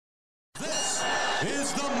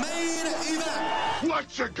is the main event.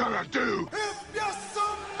 What you gonna do? If you're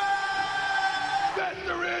some man, Best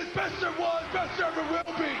there is, best there was, best there ever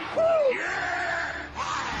will be. Woo! Yeah!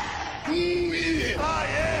 I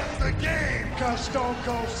am the game. Cause Stone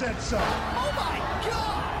Cold said so. Oh my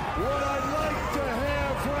God! What I'd like to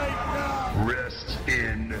have right now. Rest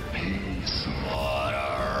in peace. What a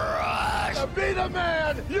rush! To be the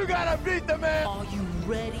man, you gotta beat the man. Are you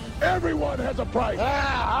ready? Everyone has a price.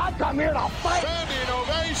 I come here to fight. Standing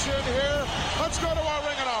ovation here. Let's go to our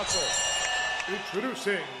ring announcer.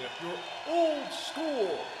 Introducing your old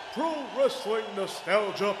school pro wrestling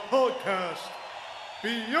nostalgia podcast,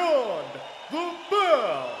 Beyond the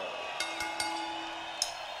Bell.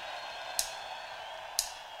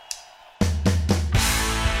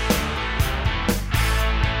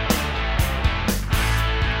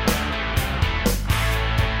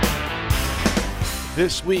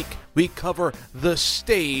 This week, we cover the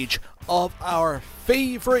stage of our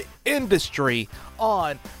favorite industry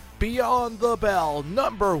on Beyond the Bell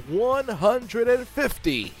number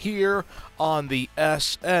 150 here on the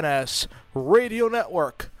SNS Radio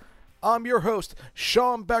Network. I'm your host,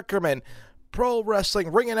 Sean Beckerman, pro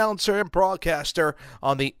wrestling ring announcer and broadcaster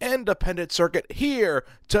on the independent circuit, here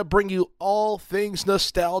to bring you all things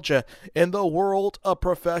nostalgia in the world of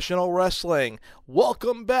professional wrestling.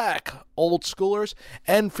 Welcome back, old schoolers,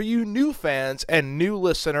 and for you new fans and new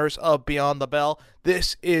listeners of Beyond the Bell,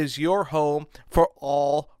 this is your home for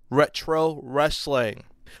all retro wrestling.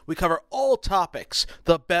 We cover all topics,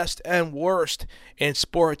 the best and worst in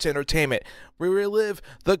sports entertainment. We relive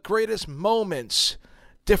the greatest moments,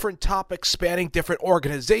 different topics spanning different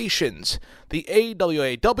organizations, the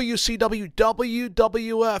AWA, WCW,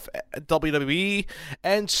 WWF, WWE,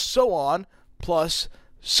 and so on, plus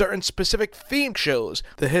certain specific theme shows,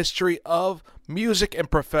 the history of music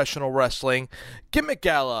and professional wrestling, Gimmick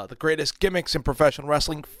Gala, the greatest gimmicks in professional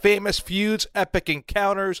wrestling, famous feuds, epic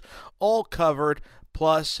encounters, all covered,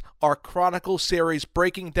 plus our Chronicle series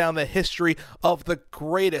breaking down the history of the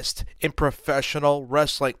greatest in professional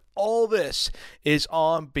wrestling. All this is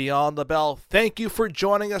on Beyond the Bell. Thank you for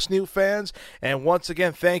joining us, new fans, and once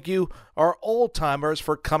again, thank you, our old-timers,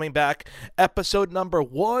 for coming back. Episode number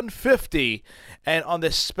 150, and on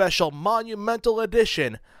this special monumental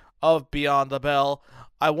edition of Beyond the Bell,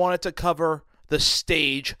 I wanted to cover the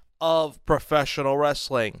stage of professional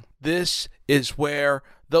wrestling. This is where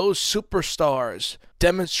those superstars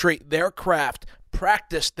demonstrate their craft,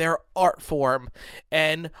 practice their art form,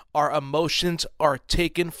 and our emotions are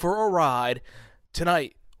taken for a ride.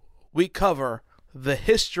 Tonight, we cover the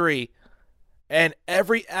history and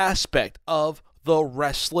every aspect of the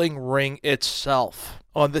wrestling ring itself.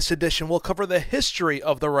 On this edition, we'll cover the history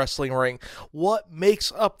of the wrestling ring, what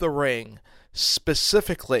makes up the ring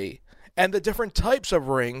specifically, and the different types of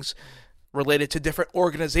rings related to different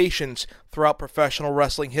organizations throughout professional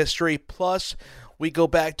wrestling history. Plus, we go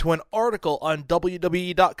back to an article on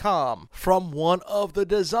WWE.com from one of the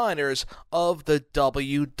designers of the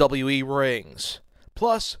WWE rings.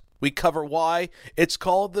 Plus, we cover why it's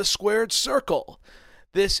called the Squared Circle.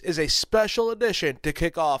 This is a special edition to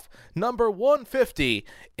kick off number 150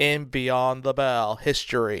 in Beyond the Bell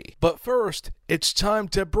history. But first, it's time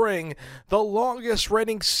to bring the longest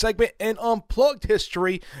running segment in Unplugged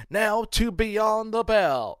history now to Beyond the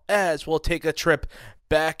Bell, as we'll take a trip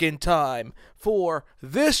back in time for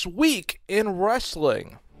This Week in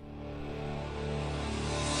Wrestling.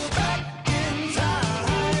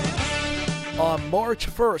 On March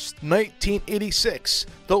 1st, 1986,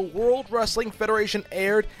 the World Wrestling Federation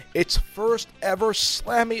aired its first ever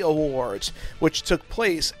Slammy Awards, which took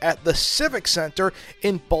place at the Civic Center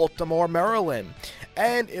in Baltimore, Maryland,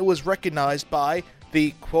 and it was recognized by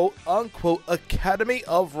the quote-unquote Academy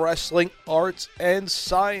of Wrestling Arts and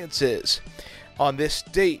Sciences. On this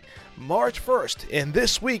date, March 1st, in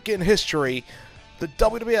This Week in History, the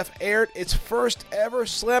WWF aired its first ever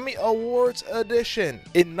Slammy Awards edition.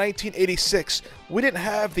 In 1986, we didn't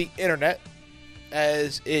have the internet,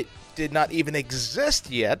 as it did not even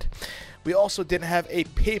exist yet. We also didn't have a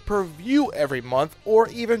pay-per-view every month, or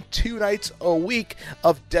even 2 nights a week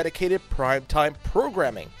of dedicated primetime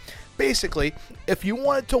programming. Basically, if you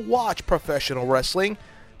wanted to watch professional wrestling,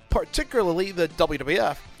 particularly the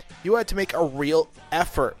WWF, you had to make a real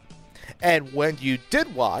effort. And when you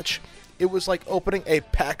did watch, it was like opening a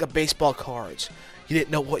pack of baseball cards. You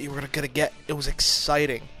didn't know what you were going to get. It was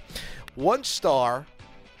exciting. 1 star,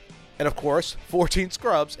 and of course, 14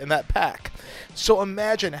 scrubs in that pack. So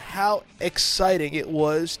imagine how exciting it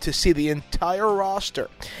was to see the entire roster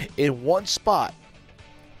in one spot,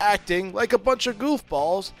 acting like a bunch of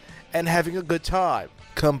goofballs and having a good time.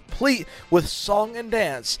 complete with song and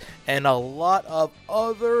dance and a lot of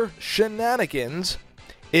other shenanigans,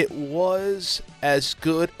 it was as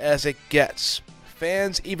good as it gets.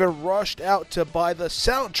 Fans even rushed out to buy the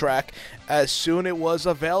soundtrack as soon as it was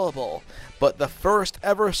available. But the first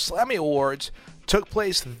ever Slammy Awards took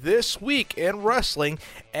place this week in wrestling,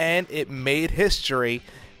 and it made history.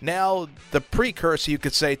 Now, the precursor, you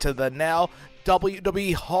could say, to the now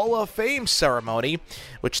WWE Hall of Fame ceremony,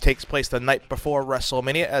 which takes place the night before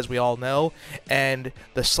WrestleMania, as we all know. And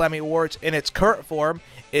the Slammy Awards in its current form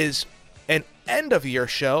is an end-of-year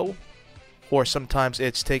show, or sometimes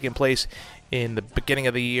it's taking place in the beginning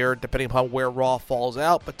of the year, depending upon where Raw falls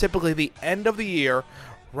out. But typically the end of the year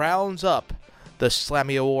rounds up the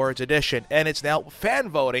Slammy Awards edition, and it's now fan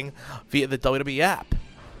voting via the WWE app.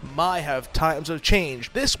 My, have times have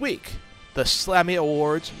changed. This week, the Slammy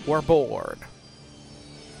Awards were born.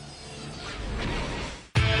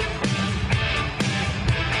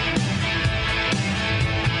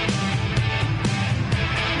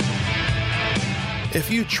 If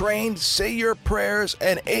you trained, say your prayers,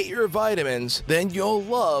 and ate your vitamins, then you'll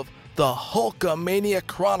love the Hulkamania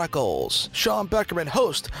Chronicles. Sean Beckerman,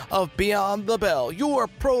 host of Beyond the Bell, your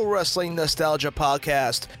pro wrestling nostalgia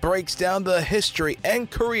podcast, breaks down the history and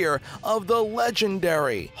career of the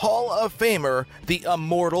legendary Hall of Famer, the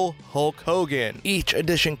immortal Hulk Hogan. Each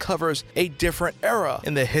edition covers a different era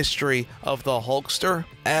in the history of the Hulkster,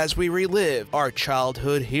 as we relive our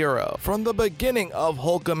childhood hero. From the beginning of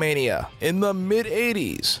Hulkamania in the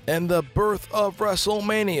mid-80s and the birth of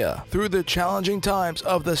WrestleMania, through the challenging times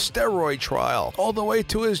of the steroid trial, all the way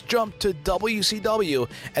to his jump to WCW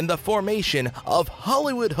and the formation of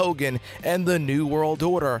Hollywood Hogan and the New World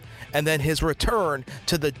Order, and then his return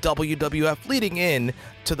to the WWF leading in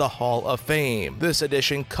to the Hall of Fame. This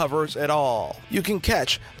edition covers it all. You can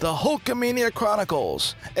catch the Hulkamania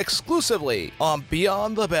Chronicles exclusively on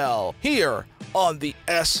Beyond the Bell, here on the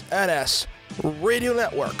SNS Radio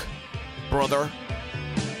Network. Brother.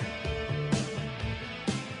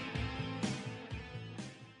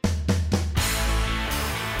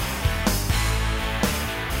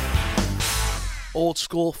 Old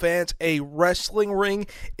school fans, a wrestling ring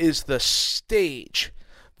is the stage,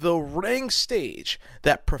 the ring stage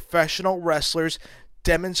that professional wrestlers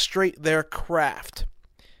demonstrate their craft.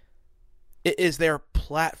 It is their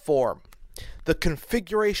platform. The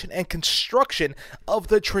configuration and construction of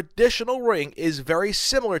the traditional ring is very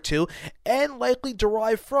similar to and likely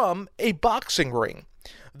derived from a boxing ring.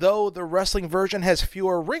 Though the wrestling version has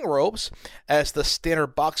fewer ring ropes, as the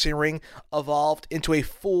standard boxing ring evolved into a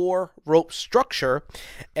 4-rope structure,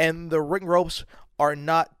 and the ring ropes are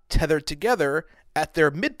not tethered together at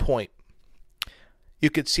their midpoint. You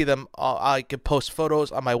could see them, I could post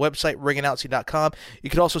photos on my website, ringannouncing.com. You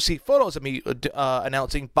can also see photos of me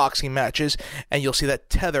announcing boxing matches, and you'll see that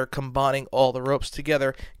tether combining all the ropes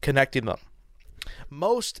together, connecting them.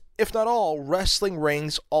 Most, if not all, wrestling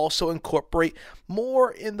rings also incorporate more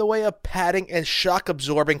in the way of padding and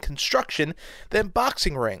shock-absorbing construction than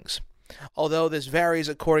boxing rings. Although this varies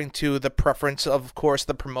according to the preference of course,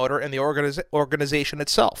 the promoter and the organization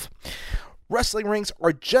itself. Wrestling rings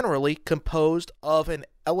are generally composed of an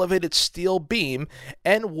elevated steel beam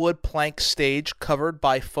and wood plank stage covered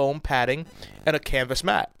by foam padding and a canvas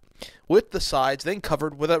mat, with the sides then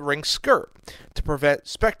covered with a ring skirt to prevent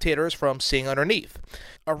spectators from seeing underneath.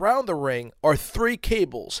 Around the ring are 3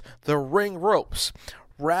 cables, the ring ropes,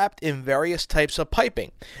 wrapped in various types of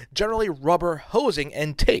piping, generally rubber hosing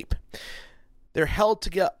and tape. They're held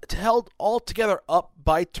all together up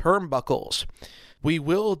by turnbuckles. We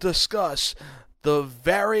will discuss the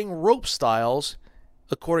varying rope styles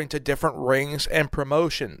according to different rings and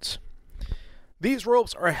promotions. These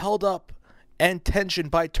ropes are held up and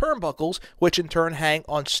tensioned by turnbuckles, which in turn hang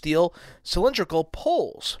on steel cylindrical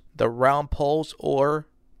poles. The round poles, or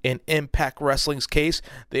in Impact Wrestling's case,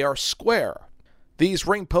 they are square. These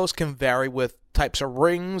ring posts can vary with types of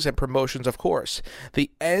rings and promotions, of course.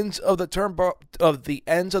 The ends of the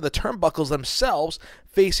turnbuckles themselves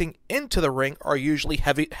facing into the ring are usually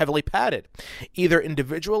heavily padded, either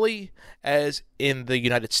individually, as in the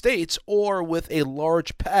United States, or with a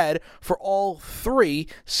large pad for all 3,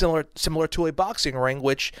 similar to a boxing ring,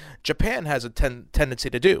 which Japan has a tendency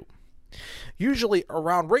to do. Usually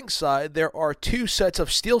around ringside, there are 2 sets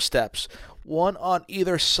of steel steps, one on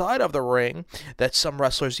either side of the ring that some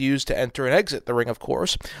wrestlers use to enter and exit the ring, of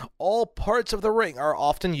course. All parts of the ring are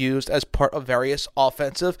often used as part of various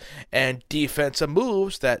offensive and defensive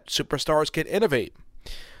moves that superstars can innovate.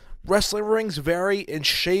 Wrestling rings vary in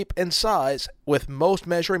shape and size, with most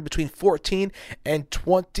measuring between 14 and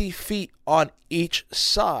 20 feet on each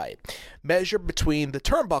side, measured between the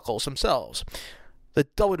turnbuckles themselves. The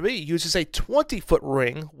WWE uses a 20-foot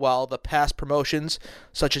ring, while the past promotions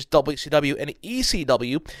such as WCW and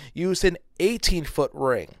ECW used an 18-foot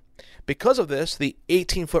ring. Because of this, the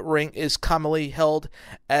 18-foot ring is commonly held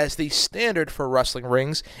as the standard for wrestling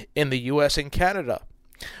rings in the US and Canada.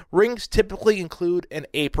 Rings typically include an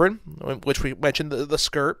apron, which we mentioned, the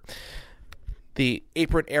skirt, the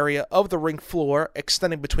apron area of the ring floor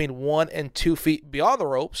extending between 1 and 2 feet beyond the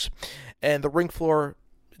ropes, and the ring floor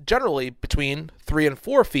generally between 3 and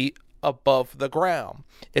 4 feet above the ground,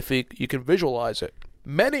 if you can visualize it.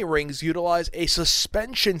 Many rings utilize a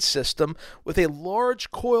suspension system with a large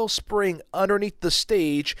coil spring underneath the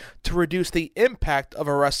stage to reduce the impact of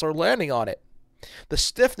a wrestler landing on it. The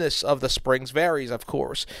stiffness of the springs varies, of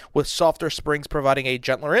course, with softer springs providing a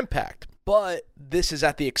gentler impact. But this is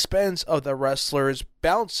at the expense of the wrestlers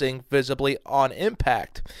bouncing visibly on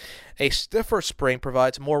impact. A stiffer spring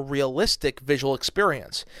provides a more realistic visual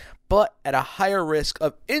experience, but at a higher risk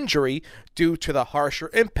of injury due to the harsher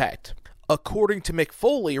impact. According to Mick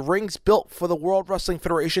Foley, rings built for the World Wrestling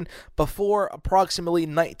Federation before approximately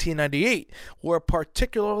 1998 were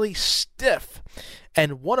particularly stiff,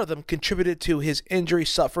 and one of them contributed to his injury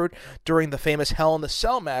suffered during the famous Hell in a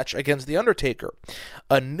Cell match against The Undertaker.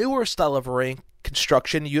 A newer style of ring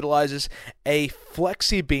construction utilizes a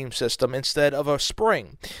flexi-beam system instead of a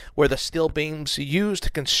spring, where the steel beams used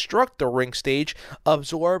to construct the ring stage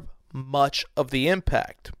absorb much of the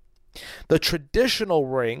impact. The traditional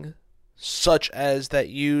ring, such as that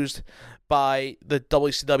used by the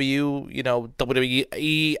WCW,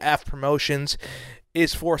 WWEF promotions,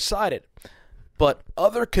 is four-sided. But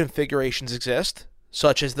other configurations exist,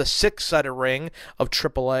 such as the 6-sided ring of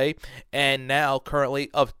AAA and now currently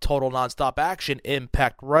of Total Nonstop Action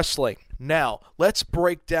Impact Wrestling. Now, let's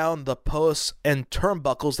break down the posts and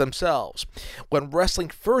turnbuckles themselves. When wrestling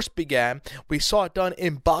first began, we saw it done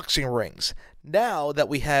in boxing rings. Now that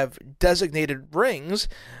we have designated rings,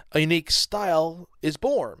 a unique style is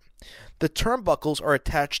born. The turnbuckles are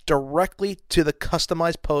attached directly to the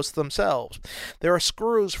customized posts themselves. There are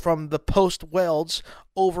screws from the post welds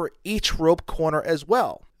over each rope corner as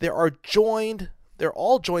well. They're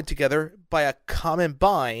all joined together by a common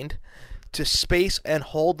bind to space and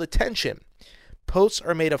hold the tension. Posts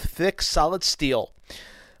are made of thick, solid steel,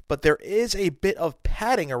 but there is a bit of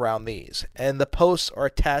padding around these, and the posts are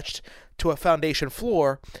attached to a foundation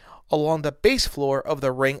floor along the base floor of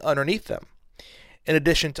the ring underneath them, in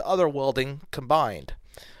addition to other welding combined.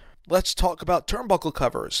 Let's talk about turnbuckle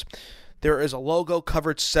covers. There is a logo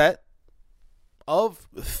covered set of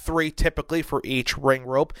 3 typically for each ring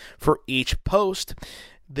rope for each post.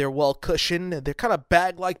 They're well cushioned. They're kind of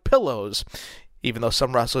bag-like pillows, even though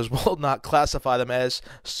some wrestlers will not classify them as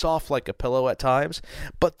soft like a pillow at times,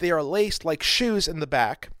 but they are laced like shoes in the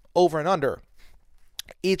back, over and under,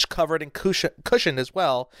 each covered and cushioned as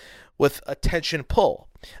well with a tension pull.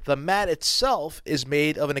 The mat itself is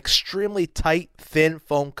made of an extremely tight, thin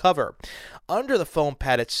foam cover. Under the foam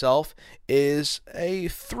pad itself is a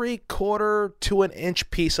 3/4 to an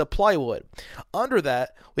inch piece of plywood. Under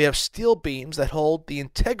that, we have steel beams that hold the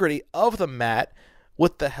integrity of the mat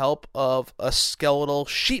with the help of a skeletal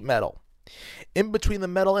sheet metal. In between the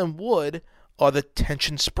metal and wood are the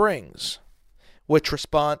tension springs, which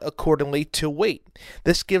respond accordingly to weight.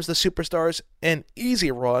 This gives the superstars an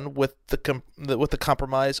easy run with the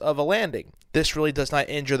compromise of a landing. This really does not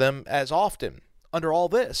injure them as often. Under all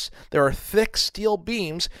this, there are thick steel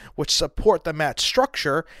beams which support the mat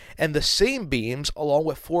structure, and the same beams along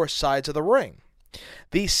with 4 sides of the ring.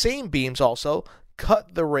 These same beams also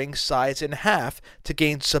cut the ring sides in half to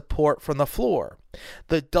gain support from the floor.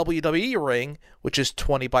 The WWE ring, which is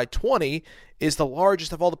 20 by 20, is the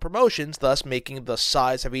largest of all the promotions, thus making the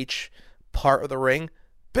size of each part of the ring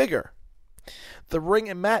bigger. The ring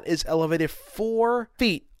and mat is elevated 4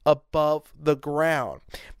 feet above the ground,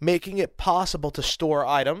 making it possible to store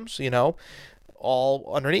items,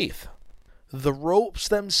 all underneath. The ropes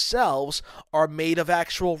themselves are made of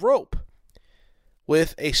actual rope,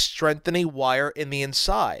 with a strengthening wire in the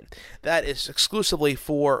inside. That is exclusively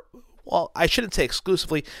for, well, I shouldn't say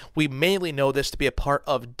exclusively, we mainly know this to be a part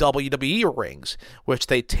of WWE rings, which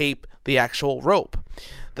they tape the actual rope.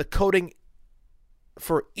 The coating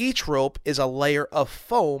for each rope is a layer of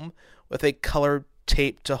foam with a colored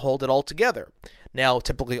tape to hold it all together. Now,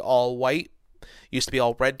 typically all white, used to be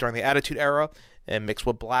all red during the Attitude Era, and mixed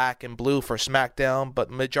with black and blue for SmackDown, but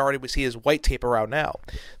majority we see is white tape around now.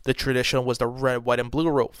 The traditional was the red, white, and blue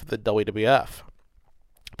rope for the WWF.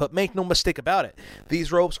 But make no mistake about it,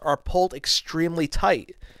 these ropes are pulled extremely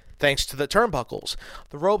tight, thanks to the turnbuckles.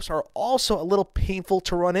 The ropes are also a little painful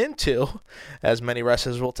to run into, as many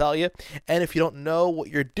wrestlers will tell you, and if you don't know what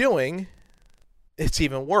you're doing, it's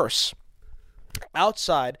even worse.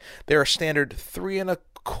 Outside, there are standard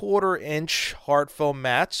 3¼ inch hard foam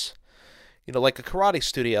mats, like a karate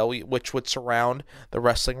studio, which would surround the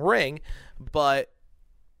wrestling ring, but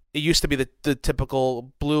it used to be the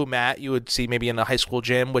typical blue mat you would see maybe in a high school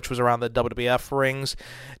gym, which was around the WWF rings.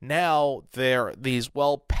 Now they're these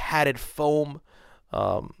well-padded foam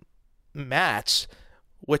mats,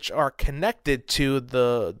 which are connected to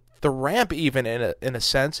the ramp even in a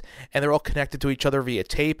sense, and they're all connected to each other via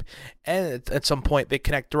tape, and at some point they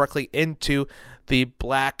connect directly into the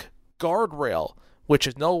black guardrail, which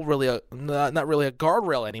is not really a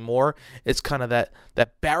guardrail anymore. It's kind of that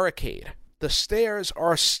barricade. The stairs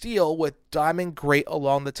are steel with diamond grate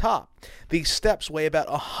along the top. These steps weigh about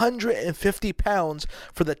 150 pounds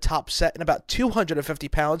for the top set and about 250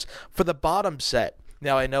 pounds for the bottom set.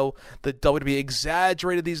 Now, I know the WWE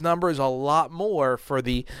exaggerated these numbers a lot more for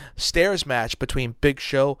the stairs match between Big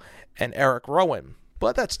Show and Eric Rowan,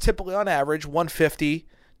 but that's typically on average 150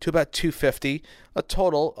 to about 250, a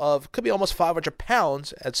total of could be almost 500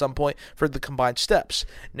 pounds at some point for the combined steps.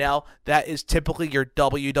 Now, that is typically your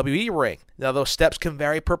WWE ring. Now, those steps can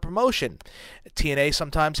vary per promotion. TNA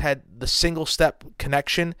sometimes had the single step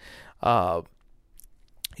connection.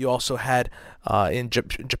 You also had in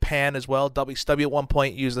Japan as well. WCW at one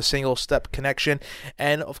point used the single step connection,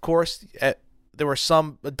 and of course, there were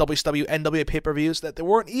some WCW NWA pay-per-views that there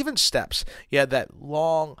weren't even steps. You had that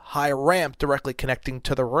long, high ramp directly connecting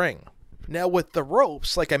to the ring. Now, with the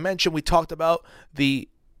ropes, like I mentioned, we talked about the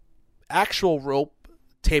actual rope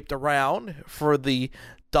taped around for the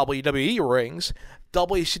WWE rings.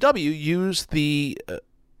 WCW used the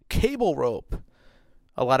cable rope.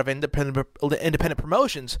 A lot of independent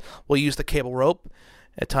promotions will use the cable rope.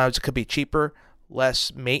 At times, it could be cheaper,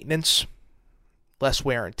 less maintenance, less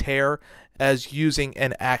wear and tear as using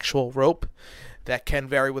an actual rope. That can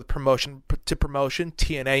vary with promotion to promotion.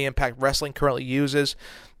 TNA Impact Wrestling currently uses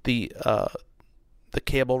the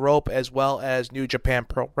cable rope, as well as New Japan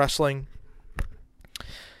Pro Wrestling.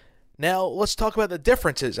 Now, let's talk about the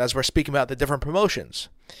differences as we're speaking about the different promotions.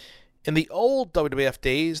 In the old WWF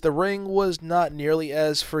days, the ring was not nearly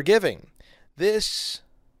as forgiving. This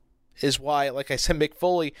is why, like I said, Mick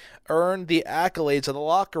Foley earned the accolades of the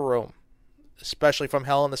locker room, especially from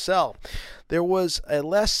Hell in a Cell. There was a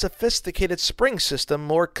less sophisticated spring system,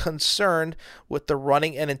 more concerned with the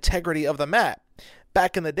running and integrity of the mat.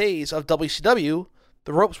 Back in the days of WCW,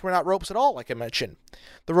 the ropes were not ropes at all, like I mentioned.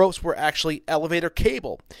 The ropes were actually elevator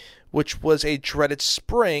cable, which was a dreaded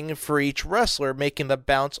spring for each wrestler, making the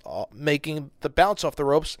bounce off the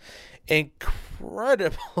ropes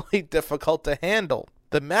incredibly difficult to handle.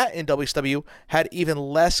 The mat in WCW had even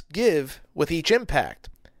less give with each impact,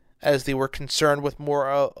 as they were concerned with more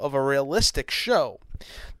of a realistic show.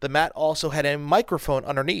 The mat also had a microphone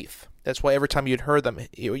underneath. That's why every time you'd hear them,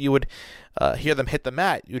 you would hear them hit the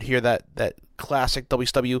mat, you'd hear that classic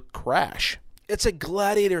WCW crash. It's a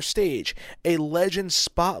gladiator stage, a legend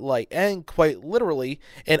spotlight, and quite literally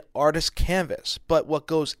an artist's canvas. But what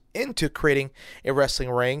goes into creating a wrestling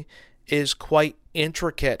ring is quite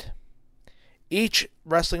intricate. Each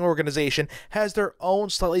wrestling organization has their own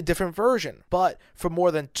slightly different version, but for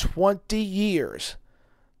more than 20 years,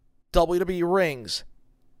 WWE rings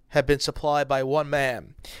have been supplied by one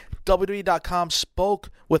man. WWE.com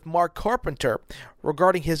spoke with Mark Carpenter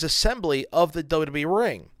regarding his assembly of the WWE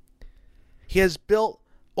ring. He has built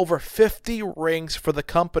over 50 rings for the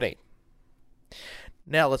company.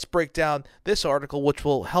 Now let's break down this article, which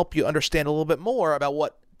will help you understand a little bit more about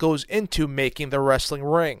what goes into making the wrestling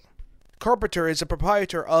ring. Carpenter is a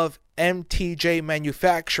proprietor of MTJ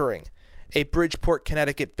Manufacturing, a Bridgeport,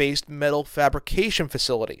 Connecticut-based metal fabrication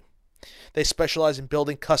facility. They specialize in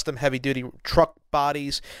building custom heavy-duty truck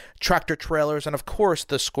bodies, tractor trailers, and of course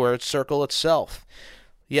the squared circle itself.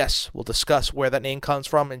 Yes, we'll discuss where that name comes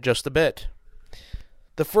from in just a bit.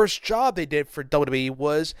 The first job they did for WWE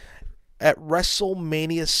was at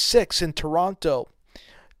WrestleMania 6 in Toronto.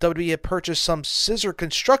 WWE had purchased some scissor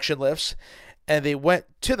construction lifts, and they went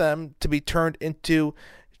to them to be turned into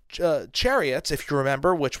chariots, if you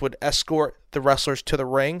remember, which would escort the wrestlers to the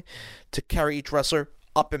ring to carry each wrestler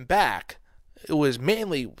up and back. It was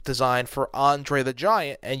mainly designed for Andre the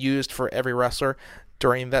Giant and used for every wrestler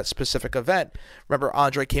during that specific event. Remember,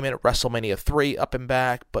 Andre came in at WrestleMania 3 up and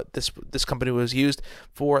back, but this company was used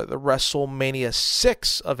for the WrestleMania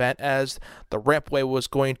 6 event, as the rampway was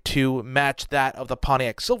going to match that of the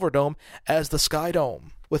Pontiac Silverdome as the Sky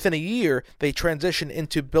Dome. Within a year, they transitioned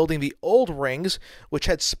into building the old rings, which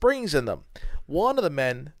had springs in them. One of the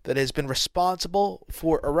men that has been responsible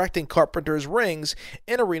for erecting Carpenter's rings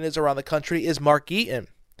in arenas around the country is Mark Eaton.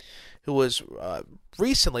 who was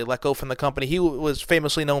recently let go from the company. He was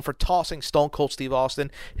famously known for tossing Stone Cold Steve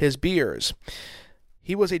Austin his beers.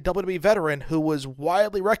 He was a WWE veteran who was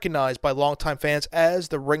widely recognized by longtime fans as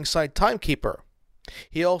the ringside timekeeper.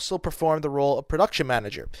 He also performed the role of production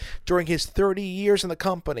manager. During his 30 years in the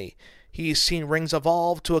company, he's seen rings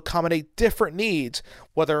evolve to accommodate different needs,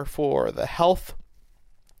 whether for the health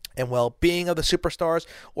and well-being of the superstars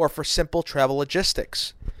or for simple travel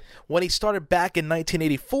logistics. When he started back in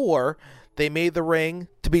 1984, they made the ring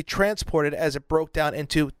to be transported as it broke down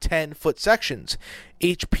into 10-foot sections.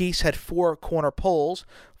 Each piece had 4 corner poles,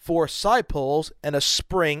 4 side poles, and a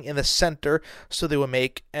spring in the center so they would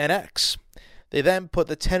make an X. They then put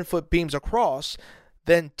the 10-foot beams across,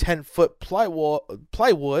 then 10-foot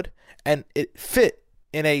plywood, and it fit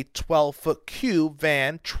in a 12-foot cube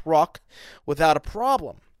van truck without a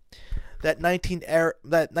problem. That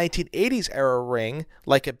 1980s era ring,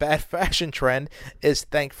 like a bad fashion trend, is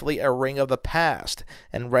thankfully a ring of the past,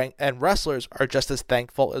 and wrestlers are just as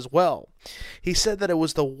thankful as well. He said that it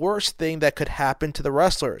was the worst thing that could happen to the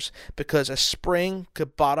wrestlers because a spring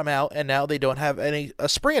could bottom out, and now they don't have a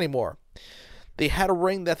spring anymore. They had a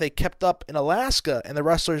ring that they kept up in Alaska, and the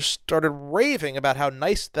wrestlers started raving about how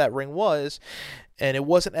nice that ring was, and it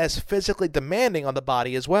wasn't as physically demanding on the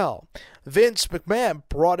body as well. Vince McMahon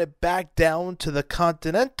brought it back down to the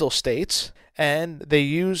continental states, and they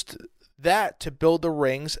used that to build the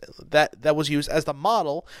rings that was used as the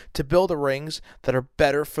model to build the rings that are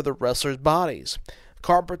better for the wrestlers' bodies.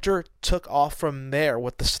 Carpenter took off from there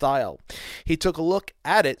with the style. He took a look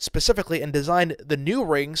at it specifically and designed the new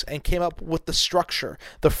rings and came up with the structure,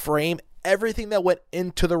 the frame, everything that went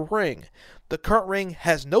into the ring. The current ring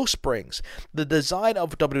has no springs. The design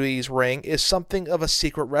of WWE's ring is something of a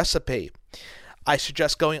secret recipe. I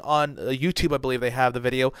suggest going on YouTube. I believe they have the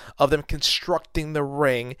video of them constructing the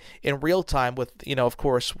ring in real time with, of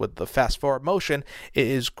course, with the fast forward motion. It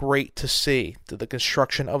is great to see the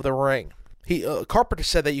construction of the ring. Carpenter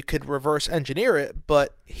said that you could reverse engineer it,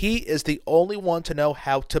 but he is the only one to know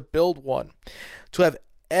how to build one. To have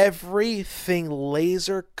everything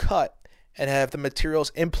laser cut and have the materials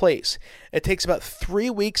in place, it takes about 3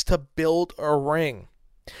 weeks to build a ring.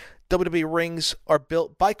 WWE rings are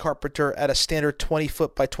built by Carpenter at a standard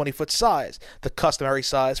 20-foot by 20-foot size, the customary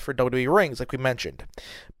size for WWE rings, like we mentioned.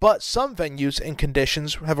 But some venues and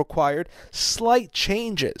conditions have required slight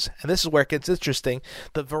changes, and this is where it gets interesting,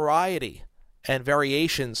 the variety and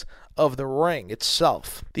variations of the ring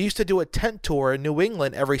itself. They used to do a tent tour in New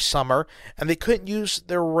England every summer, and they couldn't use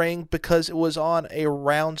their ring because it was on a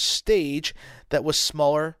round stage that was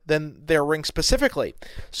smaller than their ring specifically.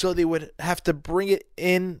 So they would have to bring it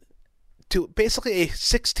in to basically a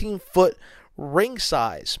 16-foot ring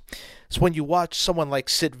size. So when you watch someone like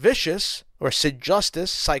Sid Vicious or Sid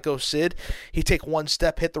Justice, Psycho Sid, he'd take one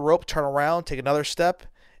step, hit the rope, turn around, take another step,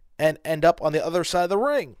 and end up on the other side of the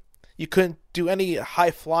ring. You couldn't do any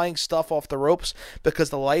high-flying stuff off the ropes because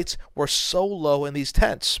the lights were so low in these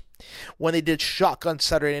tents. When they did Shotgun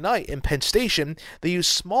Saturday Night in Penn Station, they used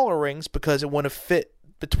smaller rings because it wouldn't fit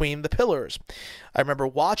between the pillars. I remember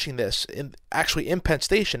watching this in Penn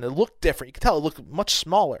Station. It looked different. You could tell it looked much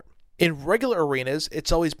smaller. In regular arenas,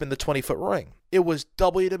 it's always been the 20-foot ring. It was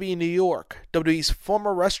WWE New York, WWE's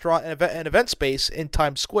former restaurant and event space in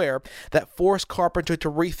Times Square, that forced Carpenter to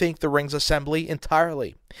rethink the ring's assembly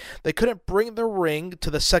entirely. They couldn't bring the ring to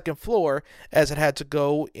the second floor as it had to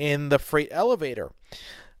go in the freight elevator.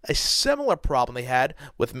 A similar problem they had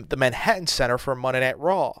with the Manhattan Center for Monday Night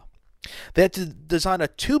Raw. They had to design a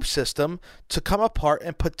tube system to come apart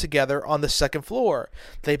and put together on the second floor.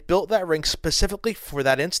 They built that ring specifically for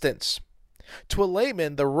that instance. To a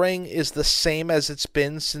layman, the ring is the same as it's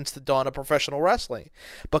been since the dawn of professional wrestling,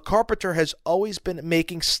 but Carpenter has always been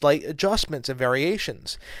making slight adjustments and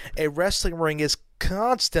variations. A wrestling ring is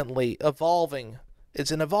constantly evolving.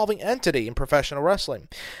 It's an evolving entity in professional wrestling.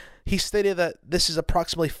 He stated that this is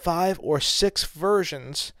approximately 5 or 6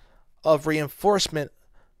 versions of reinforcement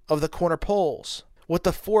of the corner poles. With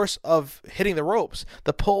the force of hitting the ropes,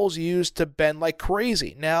 the poles used to bend like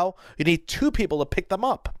crazy. Now, you need 2 people to pick them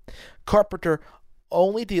up. Carpenter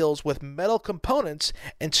only deals with metal components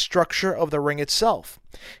and structure of the ring itself.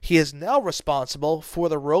 He is now responsible for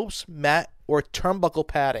the ropes, mat, or turnbuckle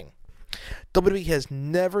padding. WWE has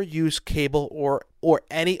never used cable or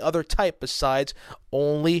any other type besides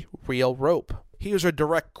only real rope. Here's a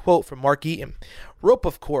direct quote from Mark Eaton. Rope,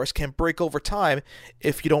 of course, can break over time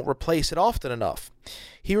if you don't replace it often enough.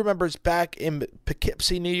 He remembers back in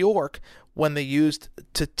Poughkeepsie, New York, when they used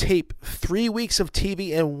to tape 3 weeks of TV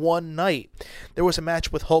in one night. There was a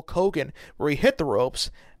match with Hulk Hogan where he hit the ropes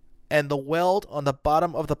and the weld on the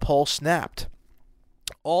bottom of the pole snapped.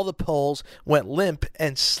 all the poles went limp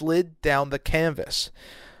and slid down the canvas.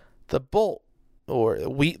 They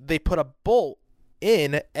put a bolt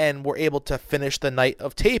in and were able to finish the night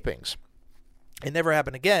of tapings. It never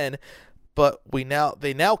happened again, but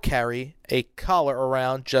they now carry a collar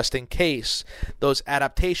around just in case. Those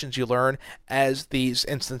adaptations you learn as these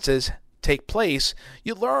instances take place,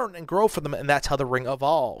 you learn and grow from them, and that's how the ring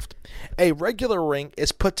evolved. A regular ring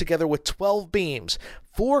is put together with 12 beams,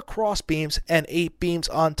 4 cross beams, and 8 beams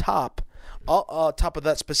on top of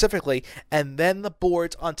that specifically, and then the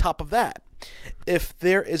boards on top of that. If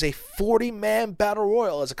there is a 40-man battle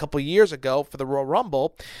royal, as a couple years ago for the Royal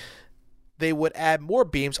Rumble, they would add more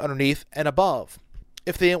beams underneath and above.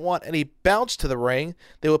 If they didn't want any bounce to the ring,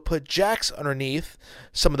 they would put jacks underneath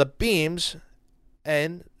some of the beams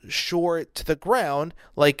and shore it to the ground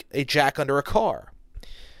like a jack under a car.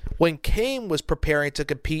 When Kane was preparing to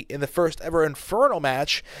compete in the first ever Inferno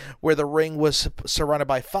match, where the ring was surrounded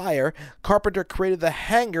by fire, Carpenter created the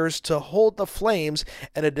hangers to hold the flames,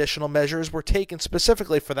 and additional measures were taken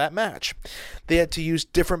specifically for that match. They had to use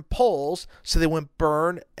different poles so they wouldn't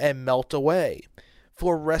burn and melt away.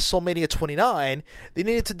 For WrestleMania 29, they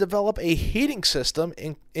needed to develop a heating system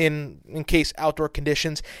in case outdoor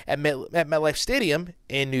conditions at MetLife Stadium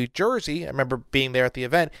in New Jersey. I remember being there at the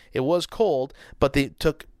event. It was cold, but they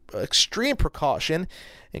took extreme precaution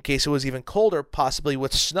in case it was even colder, possibly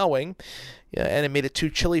with snowing, and it made it too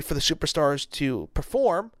chilly for the superstars to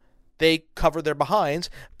perform. They covered their behinds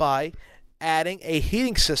by adding a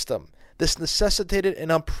heating system. This necessitated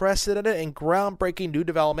an unprecedented and groundbreaking new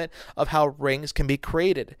development of how rings can be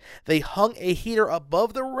created. They hung a heater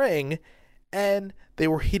above the ring, and they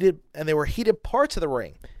were heated parts of the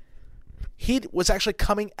ring. Heat was actually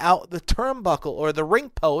coming out the turnbuckle or the ring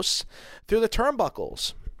posts through the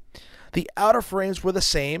turnbuckles. The outer frames were the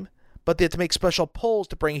same, but they had to make special poles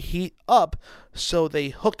to bring heat up, so they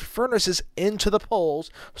hooked furnaces into the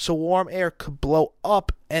poles so warm air could blow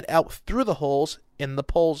up and out through the holes in the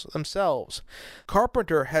poles themselves.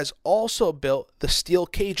 Carpenter has also built the steel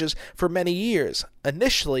cages for many years,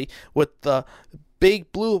 initially with the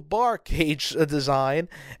big blue bar cage design,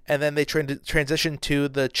 and then they transitioned to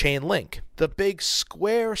the chain link. The big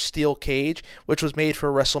square steel cage, which was made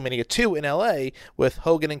for WrestleMania 2 in LA with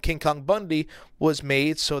Hogan and King Kong Bundy, was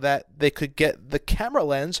made so that they could get the camera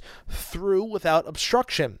lens through without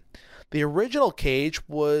obstruction. The original cage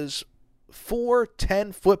was 4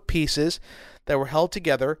 10-foot pieces that were held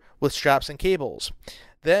together with straps and cables.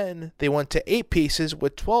 Then they went to 8 pieces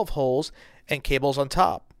with 12 holes and cables on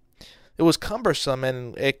top. It was cumbersome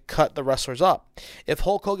and it cut the wrestlers up. If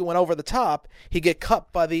Hulk Hogan went over the top, he'd get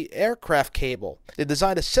cut by the aircraft cable. They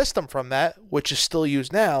designed a system from that, which is still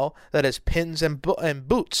used now, that is pins and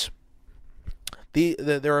boots.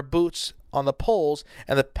 There are boots on the poles,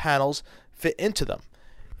 and the panels fit into them.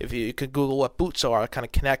 If you could Google what boots are, it kind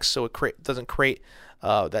of connects so it doesn't create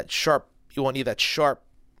that sharp. You won't need that sharp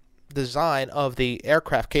design of the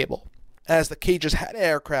aircraft cable. As the cages had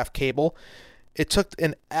aircraft cable, it took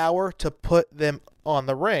an hour to put them on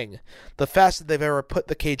the ring. The fastest they've ever put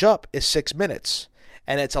the cage up is 6 minutes,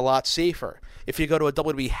 and it's a lot safer. If you go to a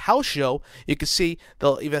WWE house show, you can see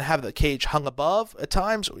they'll even have the cage hung above at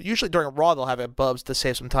times. Usually during Raw, they'll have it above to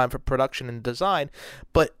save some time for production and design.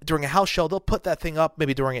 But during a house show, they'll put that thing up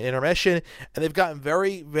maybe during an intermission, and they've gotten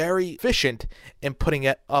very, very efficient in putting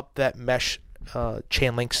it up that mesh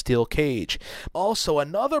chain link steel cage. Also,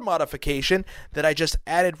 another modification that I just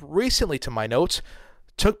added recently to my notes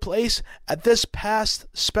took place at this past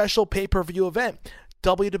special pay-per-view event,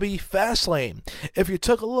 WWE Fastlane. If you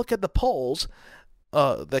took a look at the poles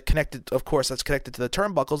that's connected to the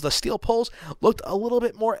turnbuckles, the steel poles looked a little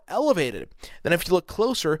bit more elevated. Then if you look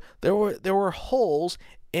closer, there were holes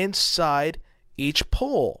inside each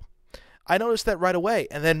pole. I noticed that right away,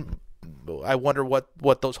 and then I wonder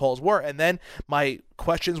what those holes were, and then my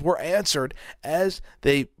questions were answered as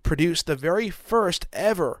they produced the very first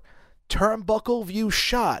ever turnbuckle view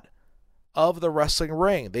shot of the wrestling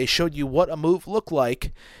ring. They showed you what a move looked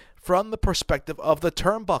like from the perspective of the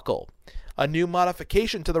turnbuckle. A new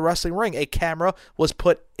modification to the wrestling ring. A camera was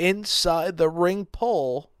put inside the ring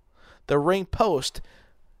pole, the ring post,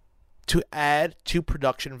 to add to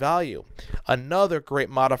production value. Another great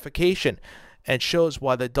modification, and shows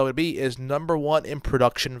why the WWE is number one in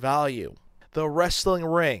production value. The wrestling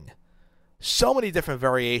ring. So many different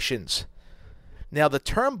variations. Now, the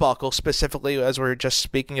turnbuckle, specifically, as we were just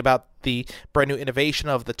speaking about the brand new innovation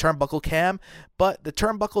of the turnbuckle cam, but the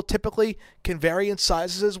turnbuckle typically can vary in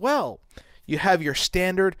sizes as well. You have your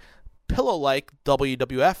standard pillow-like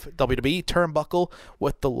WWF, WWE turnbuckle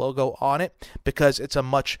with the logo on it, because it's a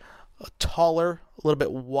much taller, a little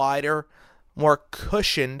bit wider more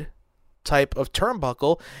cushioned type of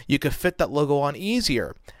turnbuckle, you could fit that logo on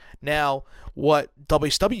easier. Now, what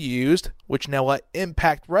WCW used, which now what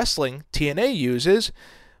Impact Wrestling, TNA, uses,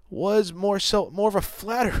 was more of a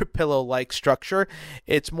flatter pillow-like structure.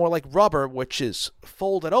 It's more like rubber, which is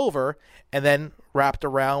folded over and then wrapped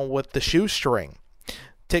around with the shoestring.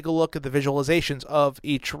 Take a look at the visualizations of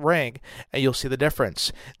each ring, and you'll see the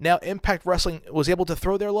difference. Now, Impact Wrestling was able to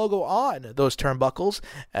throw their logo on those turnbuckles,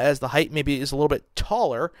 as the height maybe is a little bit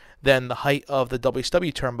taller than the height of the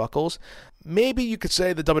WCW turnbuckles. Maybe you could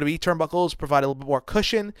say the WWE turnbuckles provide a little bit more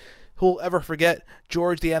cushion. Who'll ever forget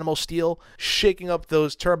George the Animal Steel shaking up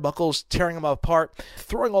those turnbuckles, tearing them apart,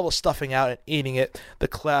 throwing all the stuffing out and eating it, the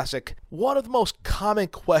classic. One of the most common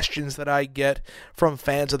questions that I get from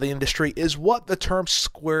fans of the industry is what the term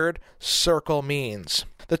squared circle means.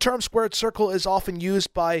 The term squared circle is often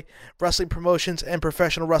used by wrestling promotions and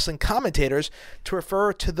professional wrestling commentators to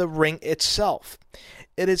refer to the ring itself.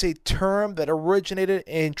 It is a term that originated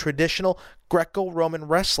in traditional Greco-Roman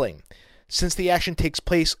wrestling, since the action takes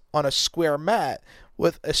place on a square mat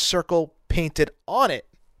with a circle painted on it.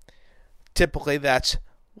 Typically, that's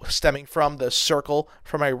stemming from the circle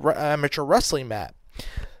from an amateur wrestling mat.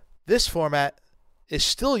 This format is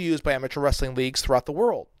still used by amateur wrestling leagues throughout the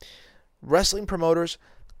world. Wrestling promoters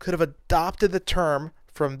could have adopted the term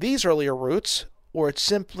from these earlier roots, or it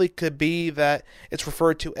simply could be that it's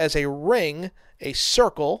referred to as a ring, a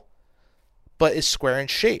circle, but is square in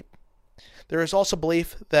shape. There is also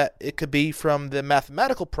belief that it could be from the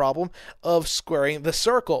mathematical problem of squaring the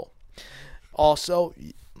circle. Also,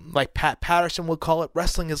 like Pat Patterson would call it,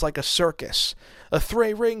 wrestling is like a circus, a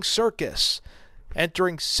three-ring circus,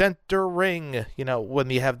 entering center ring. You know, when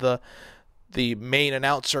you have the main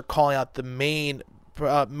announcer calling out the main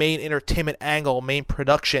entertainment angle, main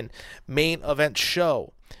production, main event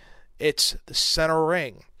show. It's the center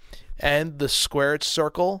ring, and the squared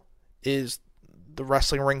circle is the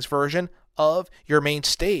wrestling ring's version of your main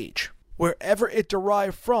stage. Wherever it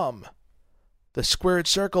derived from, the squared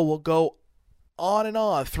circle will go on and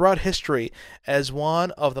on throughout history as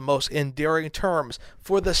one of the most endearing terms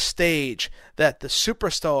for the stage that the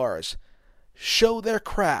superstars show their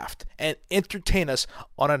craft and entertain us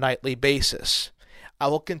on a nightly basis. I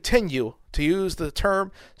will continue to use the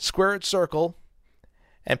term squared circle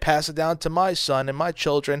and pass it down to my son and my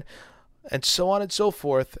children, and so on and so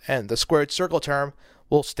forth, and the squared circle term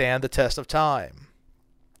will stand the test of time.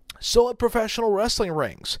 So in professional wrestling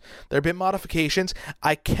rings, there have been modifications.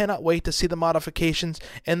 I cannot wait to see the modifications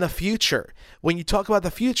in the future. When you talk about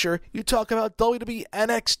the future, you talk about WWE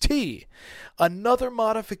NXT. Another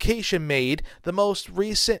modification made, the most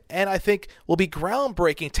recent, and I think will be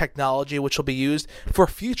groundbreaking technology which will be used for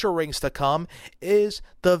future rings to come, is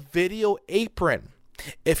the video apron.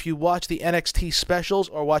 If you watch the NXT specials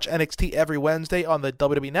or watch NXT every Wednesday on the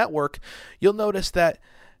WWE Network, you'll notice that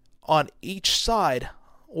on each side,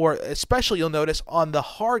 or especially you'll notice on the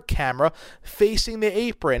hard camera facing the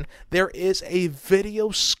apron, there is a video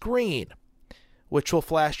screen, which will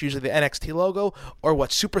flash usually the NXT logo or what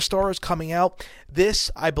superstar is coming out. This,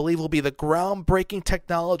 I believe, will be the groundbreaking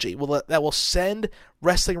technology that will send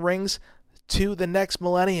wrestling rings to the next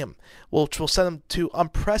millennium, which will send them to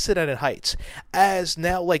unprecedented heights. As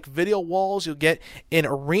now, like video walls you'll get in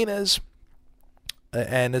arenas,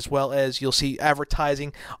 and as well as you'll see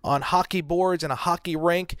advertising on hockey boards and a hockey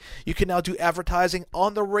rink, you can now do advertising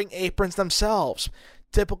on the ring aprons themselves.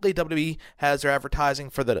 Typically, WWE has their advertising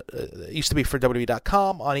for it used to be for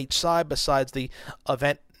WWE.com on each side besides the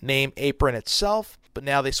event name apron itself, but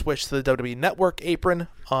now they switched to the WWE Network apron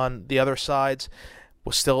on the other sides,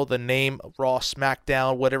 with still the name Raw,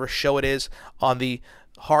 SmackDown, whatever show it is on the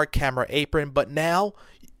hard camera apron. But now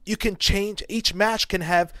you can change. Each match can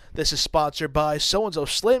have, this is sponsored by so-and-so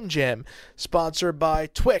Slim Jim, sponsored by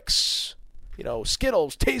Twix,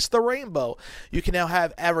 Skittles, Taste the Rainbow. You can now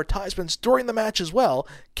have advertisements during the match as well.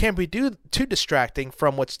 Can't be too distracting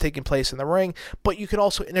from what's taking place in the ring, but you can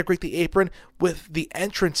also integrate the apron with the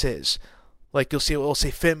entrances. Like you'll see, we'll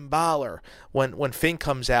say Finn Balor when Finn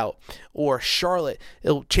comes out, or Charlotte.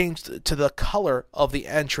 It'll change to the color of the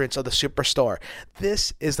entrance of the superstar.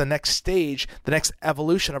 This is the next stage, the next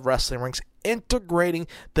evolution of wrestling rings, integrating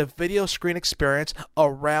the video screen experience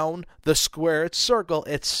around the squared circle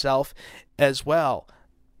itself as well.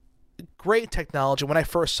 Great technology. When I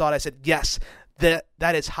first saw it, I said, yes, that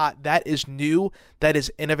is hot, that is new, that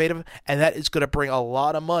is innovative, and that is going to bring a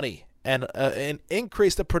lot of money and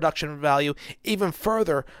increase the production value even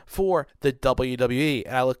further for the WWE.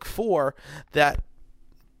 And I look for that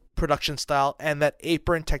production style and that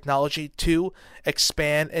apron technology to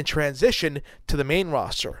expand and transition to the main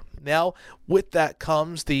roster. Now, with that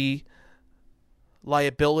comes the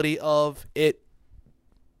liability of it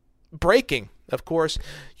breaking. Of course,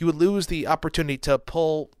 you would lose the opportunity to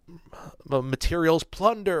pull materials,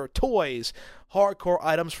 plunder, toys, hardcore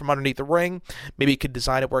items from underneath the ring. Maybe you could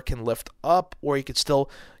design it where it can lift up, or you could still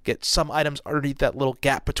get some items underneath that little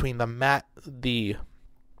gap between the mat, the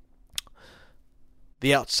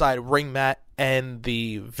outside ring mat, and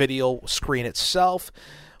the video screen itself.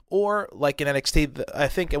 Or, like in NXT, I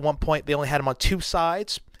think at one point they only had them on two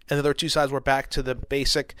sides, and the other two sides were back to the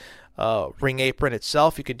basic ring apron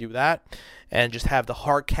itself. You could do that and just have the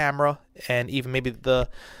hard camera and even maybe the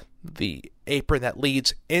apron that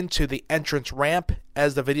leads into the entrance ramp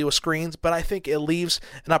as the video screens. But I think it leaves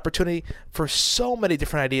an opportunity for so many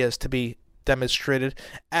different ideas to be demonstrated.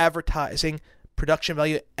 Advertising, production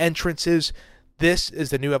value, entrances. This is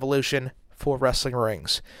the new evolution for wrestling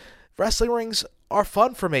rings. Wrestling rings are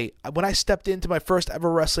fun for me. When I stepped into my first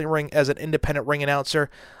ever wrestling ring as an independent ring announcer,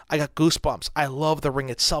 I got goosebumps. I love the ring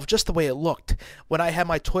itself, just the way it looked. When I had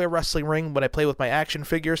my toy wrestling ring, when I play with my action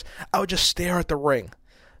figures, I would just stare at the ring.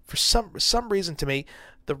 For some reason to me,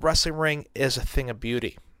 the wrestling ring is a thing of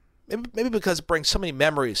beauty. Maybe because it brings so many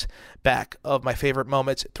memories back of my favorite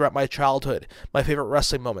moments throughout my childhood, my favorite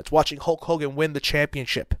wrestling moments, watching Hulk Hogan win the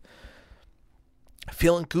championship,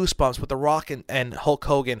 feeling goosebumps with The Rock and Hulk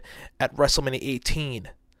Hogan at WrestleMania 18.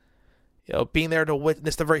 Being there to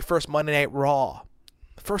witness the very first Monday Night Raw,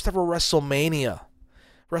 the first ever WrestleMania,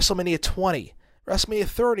 WrestleMania 20, WrestleMania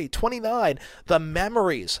 30, 29. The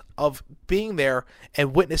memories of being there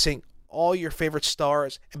and witnessing all your favorite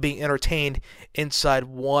stars and being entertained inside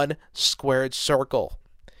one squared circle.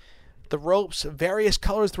 The ropes, various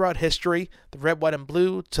colors throughout history, the red, white, and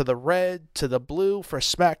blue, to the red, to the blue for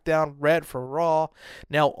SmackDown, red for Raw,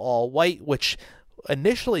 now all white, which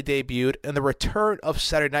initially debuted in the return of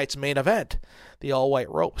Saturday night's main event, the all-white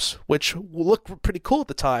ropes, which looked pretty cool at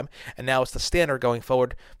the time, and now it's the standard going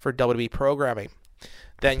forward for WWE programming.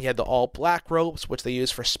 Then you had the all-black ropes, which they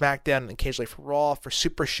use for SmackDown and occasionally for Raw, for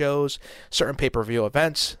super shows, certain pay-per-view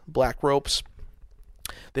events, black ropes.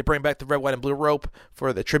 They bring back the red, white, and blue rope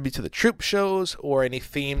for the Tribute to the Troop shows or any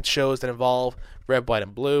themed shows that involve red, white,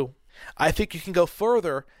 and blue. I think you can go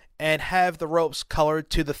further and have the ropes colored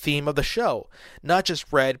to the theme of the show, not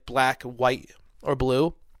just red, black, white, or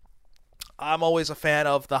blue. I'm always a fan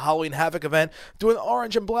of the Halloween Havoc event doing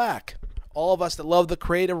orange and black. All of us that love the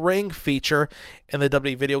Create a Ring feature in the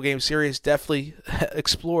WWE video game series definitely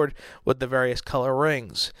explored with the various color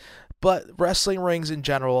rings. But wrestling rings in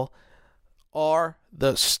general are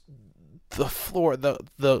the floor,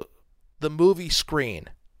 the movie screen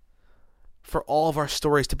for all of our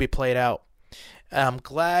stories to be played out. And I'm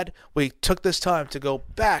glad we took this time to go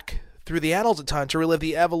back through the annals of time to relive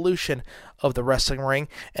the evolution of the wrestling ring,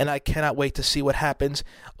 and I cannot wait to see what happens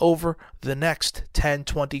over the next 10,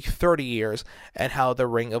 20, 30 years and how the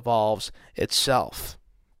ring evolves itself.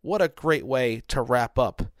 What a great way to wrap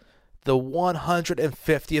up the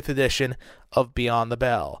 150th edition of Beyond the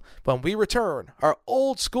Bell. When we return, our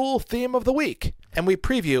old school theme of the week, and we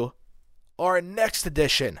preview our next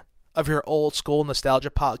edition of your old school nostalgia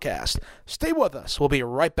podcast. Stay with us. We'll be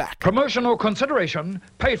right back. Promotional consideration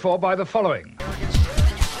paid for by the following.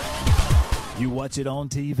 You watch it on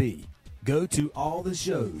TV. Go to all the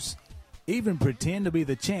shows. Even pretend to be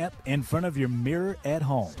the champ in front of your mirror at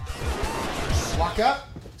home. Lock up.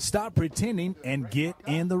 Stop pretending and get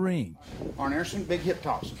in the ring. Arn Anderson, big hip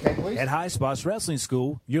toss. Okay, please. At High Spots Wrestling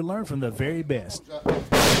School, you'll learn from the very best.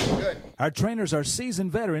 Good. Our trainers are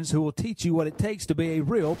seasoned veterans who will teach you what it takes to be a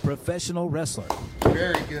real professional wrestler.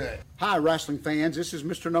 Very good. Hi, wrestling fans. This is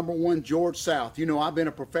Mr. Number One, George South. You know, I've been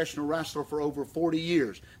a professional wrestler for over 40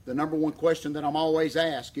 years. The number one question that I'm always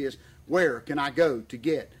asked is, where can I go to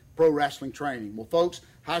get pro wrestling training? Well, folks,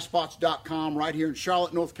 highspots.com right here in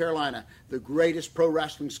Charlotte, North Carolina, the greatest pro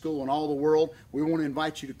wrestling school in all the world. We want to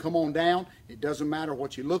invite you to come on down. It doesn't matter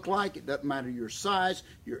what you look like. It doesn't matter your size,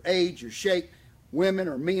 your age, your shape. Women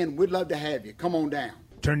or men, we'd love to have you. Come on down.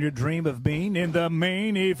 Turn your dream of being in the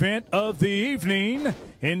main event of the evening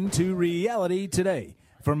into reality today.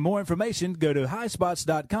 For more information, go to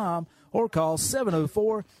highspots.com or call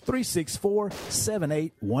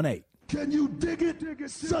 704-364-7818. Can you dig it,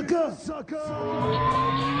 sucker? This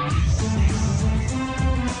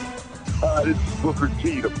is Booker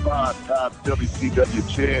T, the five-time WCW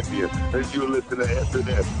champion, and you're listening to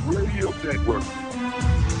SNS Radio Network.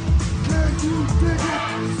 Can you dig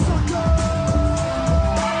it, sucker?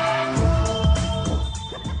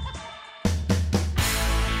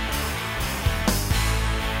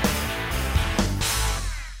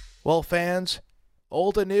 Well, fans,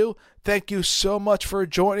 old and new, thank you so much for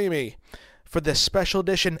joining me for this special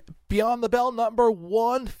edition Beyond the Bell number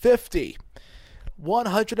 150.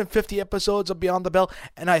 150 episodes of Beyond the Bell,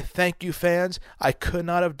 and I thank you, fans. I could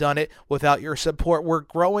not have done it without your support. We're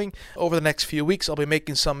growing. Over the next few weeks, I'll be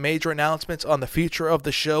making some major announcements on the future of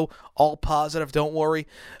the show. All positive, don't worry.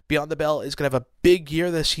 Beyond the Bell is going to have a big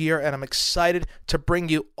year this year, and I'm excited to bring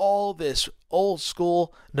you all this old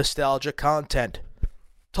school nostalgia content.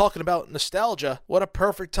 Talking about nostalgia, what a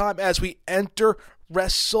perfect time as we enter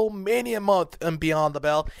WrestleMania month and Beyond the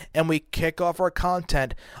Bell, and we kick off our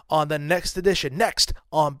content on the next edition. Next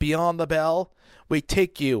on Beyond the Bell, we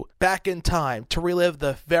take you back in time to relive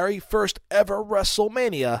the very first ever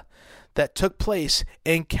WrestleMania that took place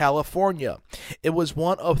in California. It was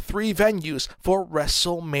one of 3 venues for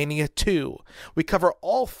WrestleMania 2. We cover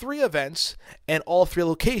all 3 events and all 3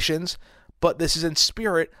 locations, but this is in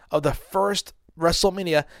spirit of the first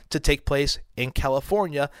WrestleMania to take place in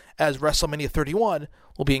California, as WrestleMania 31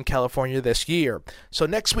 will be in California this year. So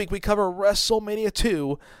next week we cover WrestleMania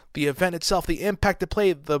 2, the event itself, the impact it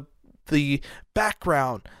played, the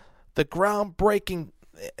background, the groundbreaking,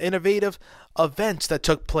 innovative events that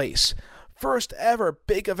took place. First ever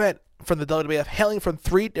big event from the WWF, hailing from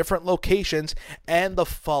 3 different locations, and the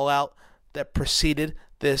fallout that preceded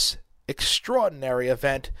this extraordinary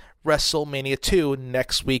event, WrestleMania 2,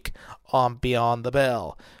 next week on Beyond the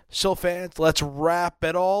Bell. So fans, let's wrap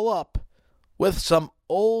it all up with some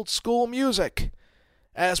old school music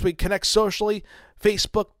as we connect socially,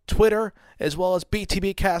 Facebook, Twitter, as well as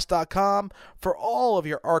btbcast.com for all of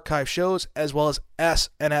your archive shows, as well as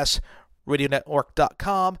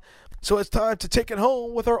snsradionetwork.com. So it's time to take it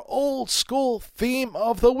home with our old school theme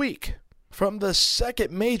of the week. From the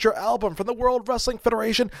second major album from the World Wrestling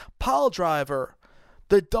Federation, Piledriver,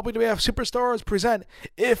 the WWF Superstars present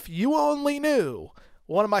If You Only Knew,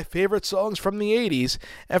 one of my favorite songs from the 80s,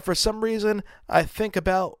 and for some reason I think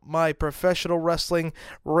about my professional wrestling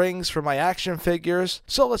rings for my action figures.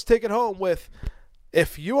 So let's take it home with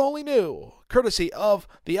If You Only Knew, courtesy of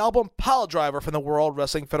the album Piledriver from the World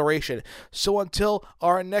Wrestling Federation. So until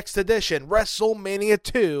our next edition, WrestleMania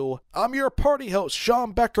 2, I'm your party host,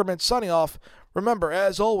 Sean Beckerman, signing off. Remember,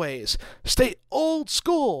 as always, stay old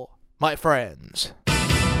school, my friends.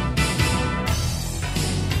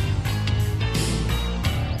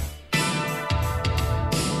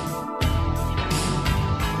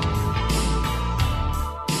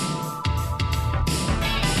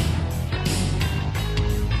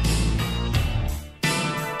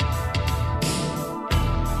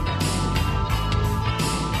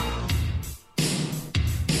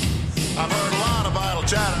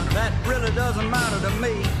 That really doesn't matter to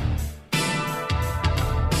me.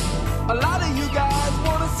 A lot of you guys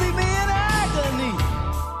want to see me in agony.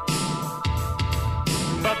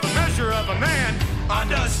 But the measure of a man,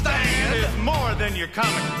 Understand, is more than your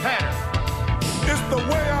common pattern. It's the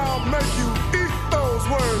way I'll make you eat those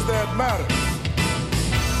words that matter.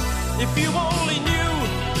 if you only knew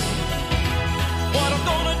what I'm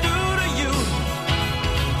gonna do to you,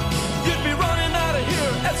 you'd be running out of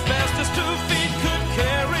here as fast as 2 feet could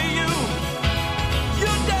carry you.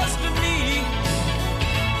 Your destiny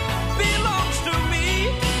belongs to me.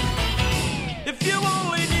 If you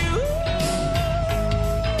only knew.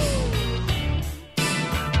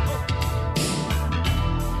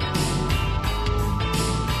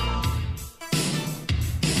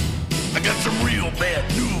 I got some real bad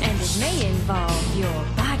news. And it may involve your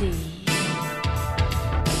body.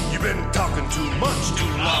 You've been talking too much, too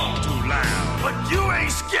long, too loud. But you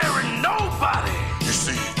ain't scaring nobody. You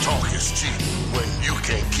see, talk is cheap when you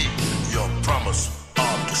can't keep your promise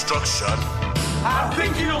of destruction. I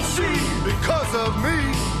think you'll see. Because of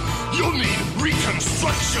me, you'll need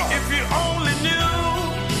reconstruction. If you only knew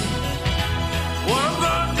what I'm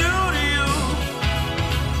gonna do to you,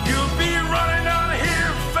 you'll be running out of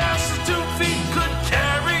here fast as 2 feet could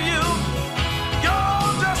carry you. Your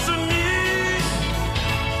destiny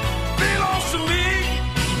belongs to me.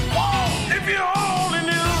 Whoa, if you only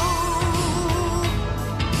knew.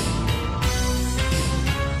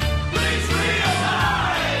 Please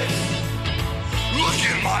realize. Look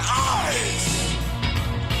in my eyes.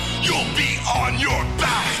 You'll be on your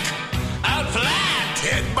back. Out flat.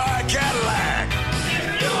 Hit by a Cadillac.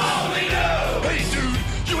 If you only knew. Hey, dude,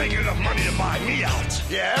 you ain't got enough money to buy me out.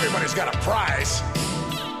 Yeah, everybody's got a price.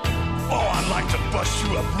 Oh, I'd like to bust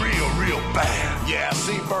you up real, real bad. Yeah,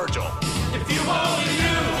 see Virgil. If you only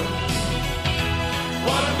knew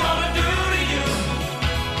what I'm gonna do to you,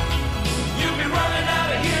 you'd be running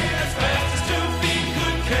out of here as fast as 2 feet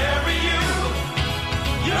could carry you.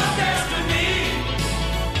 Your destiny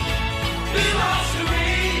belongs to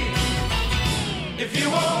me. If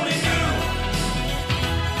you only knew.